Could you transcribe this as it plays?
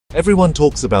Everyone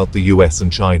talks about the US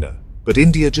and China, but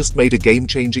India just made a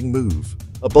game-changing move.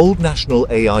 A bold national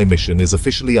AI mission is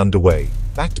officially underway,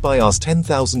 backed by Rs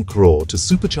 10,000 crore to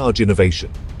supercharge innovation,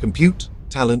 compute,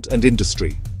 talent and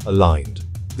industry, aligned.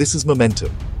 This is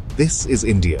momentum. This is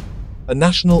India. A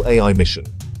national AI mission,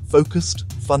 focused,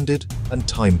 funded and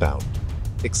time-bound,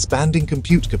 expanding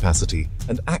compute capacity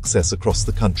and access across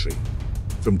the country.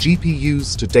 From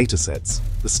GPUs to datasets,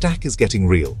 the stack is getting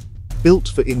real. Built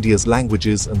for India's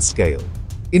languages and scale.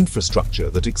 Infrastructure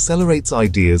that accelerates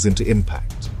ideas into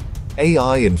impact.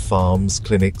 AI in farms,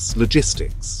 clinics,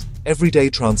 logistics. Everyday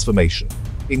transformation.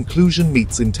 Inclusion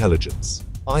meets intelligence.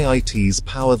 IITs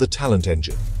power the talent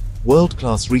engine.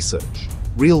 World-class research.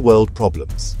 Real-world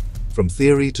problems. From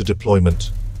theory to deployment.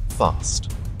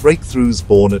 Fast. Breakthroughs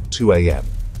born at 2 a.m.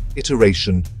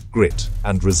 Iteration, grit,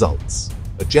 and results.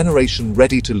 A generation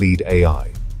ready to lead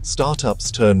AI.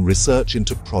 Startups turn research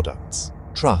into products.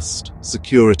 Trust,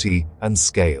 security, and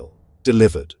scale.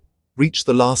 Delivered. Reach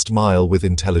the last mile with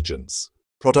intelligence.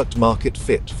 Product market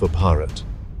fit for Bharat.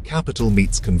 Capital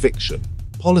meets conviction.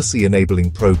 Policy enabling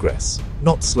progress,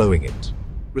 not slowing it.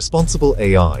 Responsible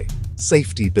AI.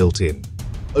 Safety built in.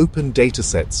 Open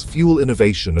datasets fuel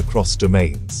innovation across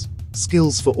domains.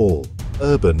 Skills for all,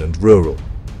 urban and rural.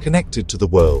 Connected to the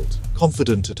world,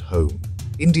 confident at home.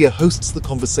 India hosts the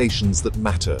conversations that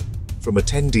matter, from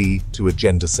attendee to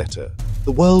agenda setter.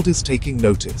 The world is taking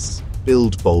notice.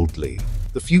 Build boldly.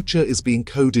 The future is being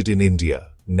coded in India,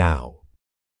 now.